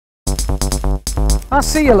I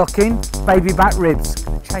see you looking. Baby back ribs.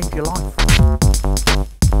 Gonna change your life.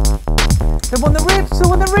 They want the ribs,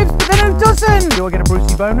 but then who doesn't? Do I get a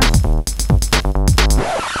Brucey bonus?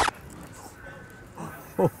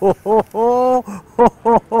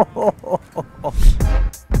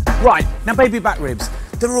 Right, now baby back ribs,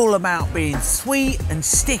 they're all about being sweet and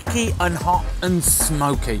sticky and hot and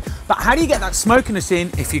smoky. But how do you get that smokiness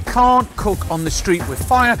in if you can't cook on the street with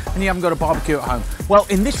fire and you haven't got a barbecue at home? Well,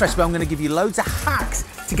 in this recipe, I'm going to give you loads of hacks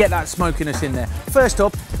to get that smokiness in there. First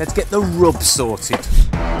up, let's get the rub sorted.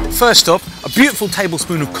 First up, a beautiful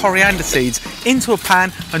tablespoon of coriander seeds into a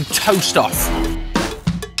pan and toast off.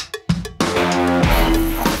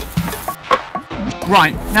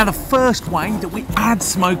 Right, now the first way that we add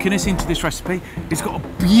smokiness into this recipe is got a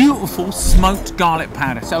beautiful smoked garlic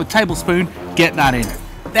powder. So a tablespoon, get that in.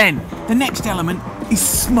 Then the next element is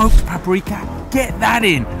smoked paprika. Get that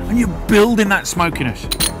in, and you're building that smokiness.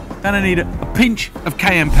 Then I need a pinch of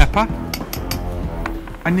cayenne pepper.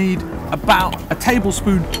 I need about a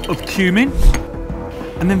tablespoon of cumin.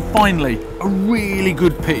 And then finally, a really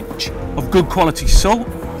good pinch of good quality salt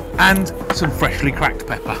and some freshly cracked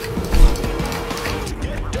pepper.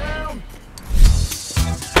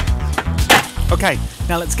 Okay,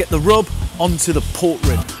 now let's get the rub onto the pork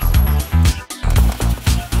rib.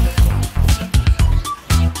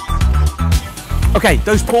 Okay,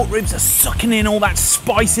 those pork ribs are sucking in all that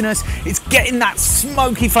spiciness. It's getting that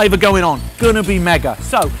smoky flavour going on. Gonna be mega.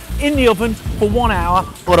 So, in the oven for 1 hour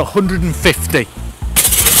at 150.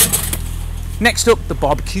 Next up, the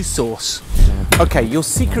barbecue sauce. Okay, your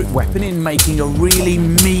secret weapon in making a really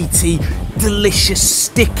meaty, delicious,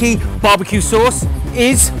 sticky barbecue sauce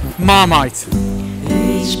is Marmite.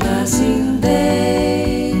 Each passing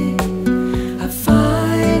day, I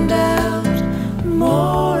find out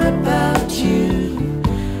more about you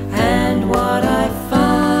and what I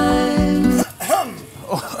find.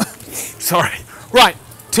 Oh, sorry. Right,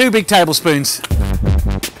 2 big tablespoons.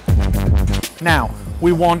 Now,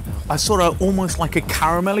 we want a sort of almost like a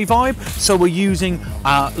caramelly vibe. So we're using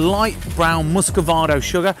light brown muscovado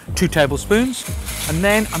sugar, 2 tablespoons. And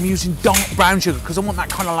then I'm using dark brown sugar because I want that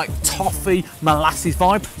kind of like toffee molasses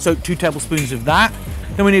vibe. So 2 tablespoons of that.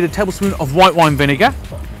 Then we need a tablespoon of white wine vinegar,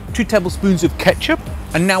 2 tablespoons of ketchup.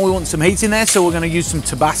 And now we want some heat in there. So we're going to use some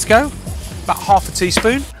Tabasco, about half a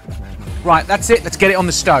teaspoon. Right, that's it. Let's get it on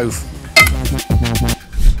the stove.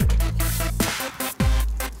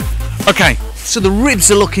 Okay. So the ribs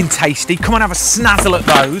are looking tasty. Come on, have a snazzle at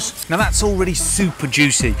those. Now that's already super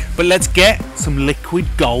juicy, but let's get some liquid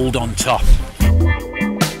gold on top.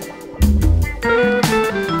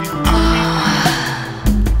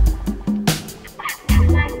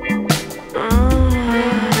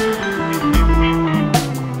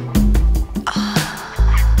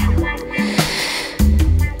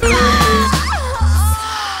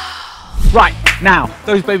 Right, now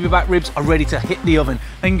those baby back ribs are ready to hit the oven.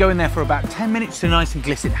 They can go in there for about 10 minutes to nice and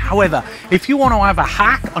glisten. However, if you want to have a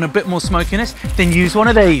hack on a bit more smokiness, then use one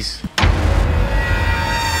of these.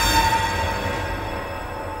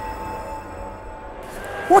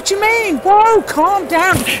 What do you mean? Whoa, calm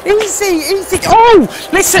down. Easy, easy. Oh,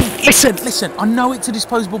 listen. I know it's a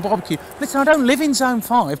disposable barbecue. Listen, I don't live in Zone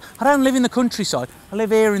 5. I don't live in the countryside. I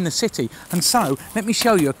live here in the city. And so, let me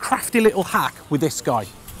show you a crafty little hack with this guy.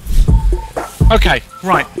 Okay,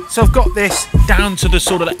 right, so I've got this down to the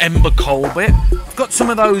sort of the ember coal bit. I've got some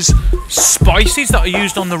of those spices that I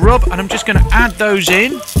used on the rub, and I'm just going to add those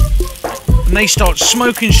in, and they start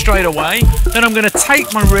smoking straight away. Then I'm going to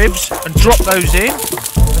take my ribs and drop those in,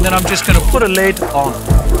 and then I'm just going to put a lid on.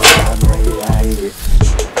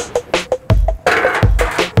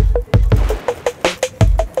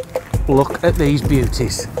 Look at these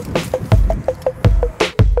beauties.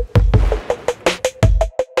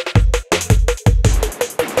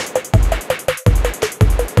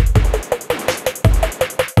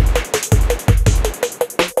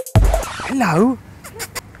 Hello?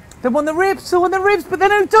 They want the ribs, but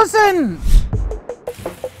then who doesn't?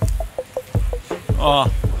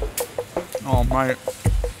 Oh, mate.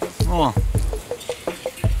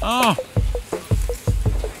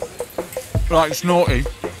 Like it's naughty,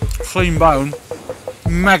 clean bone,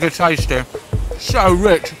 mega tasty, so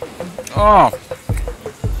rich. Oh,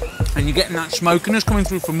 and you're getting that smokiness coming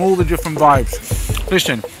through from all the different vibes.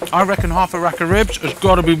 Listen, I reckon half a rack of ribs has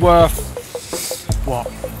got to be worth, what,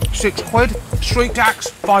 £6? Street tax,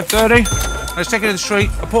 £5.30. Let's take it to the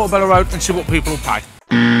street, at Portobello Road, and see what people will pay.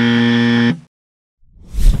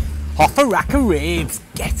 Half a rack of ribs,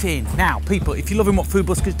 get in. Now, people, if you're loving what Food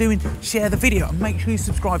Busker's doing, share the video and make sure you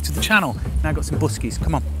subscribe to the channel. Now I've got some buskies,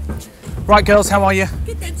 come on. Right, girls, how are you?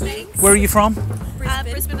 Good, thanks. Where are you from?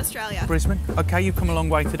 Brisbane, Australia. Brisbane. Okay, you've come a long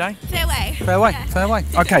way today. Fair way. Fair way, Yeah. fair way.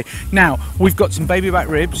 Okay, now we've got some baby back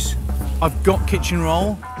ribs. I've got kitchen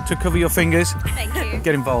roll to cover your fingers. Thank you.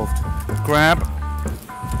 Get involved. Grab.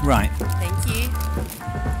 Right. Thank you.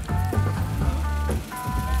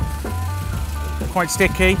 Quite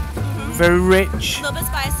sticky. Very rich. A little bit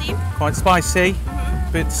spicy. Quite spicy.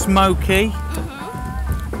 Bit smoky.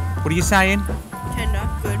 What are you saying? Tender.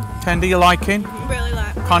 Good. Tender, you liking? Really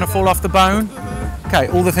like. Kind of fall off the bone? Okay,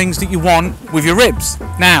 all the things that you want with your ribs.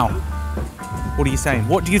 Now, what are you saying?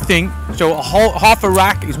 What do you think? So a whole half a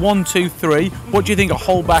rack is 1, 2, 3. What do you think a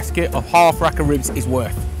whole basket of half rack of ribs is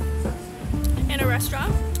worth? In a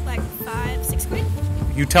restaurant, like 5, 6 quid.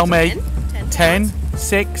 You tell me. 10. 10,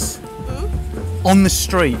 6. On the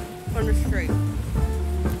street. On the street.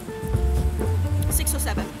 6 or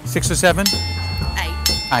 7. 6 or 7? 8.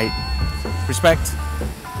 8. Respect.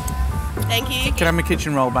 Thank you. Can I have my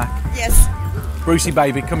kitchen roll back? Yes. Brucey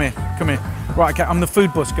baby, come here, come here. Right, okay, I'm the food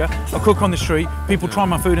busker. I cook on the street. People try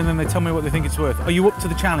my food and then they tell me what they think it's worth. Are you up to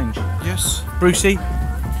the challenge? Yes. Brucey,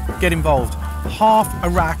 get involved. Half a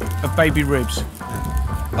rack of baby ribs.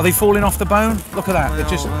 Are they falling off the bone? Look at that.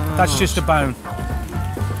 That's just a bone.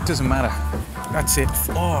 Doesn't matter. That's it.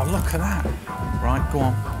 Oh, look at that. Right, go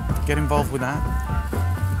on. Get involved with that.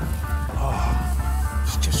 Oh,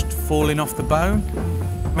 it's just falling off the bone.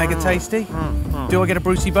 Mega tasty. Do I get a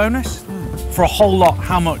Brucey bonus? For a whole lot,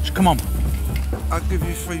 how much? Come on. I'll give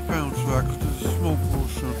you £3 for that because it's a small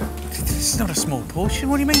portion. It's not a small portion.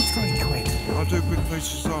 What do you mean 3 quid? I do big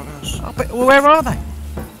pieces like this. Oh, but where are they?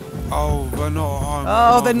 Oh, they're not at home.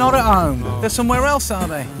 Oh, they're not at home. No. They're somewhere else, are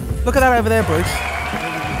they? Look at that over there, Bruce.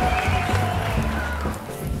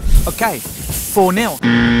 Okay, 4-0.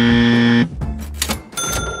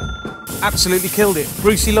 Absolutely killed it.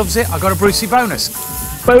 Brucey loves it. I got a Brucey bonus.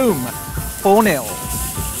 Boom, 4-0.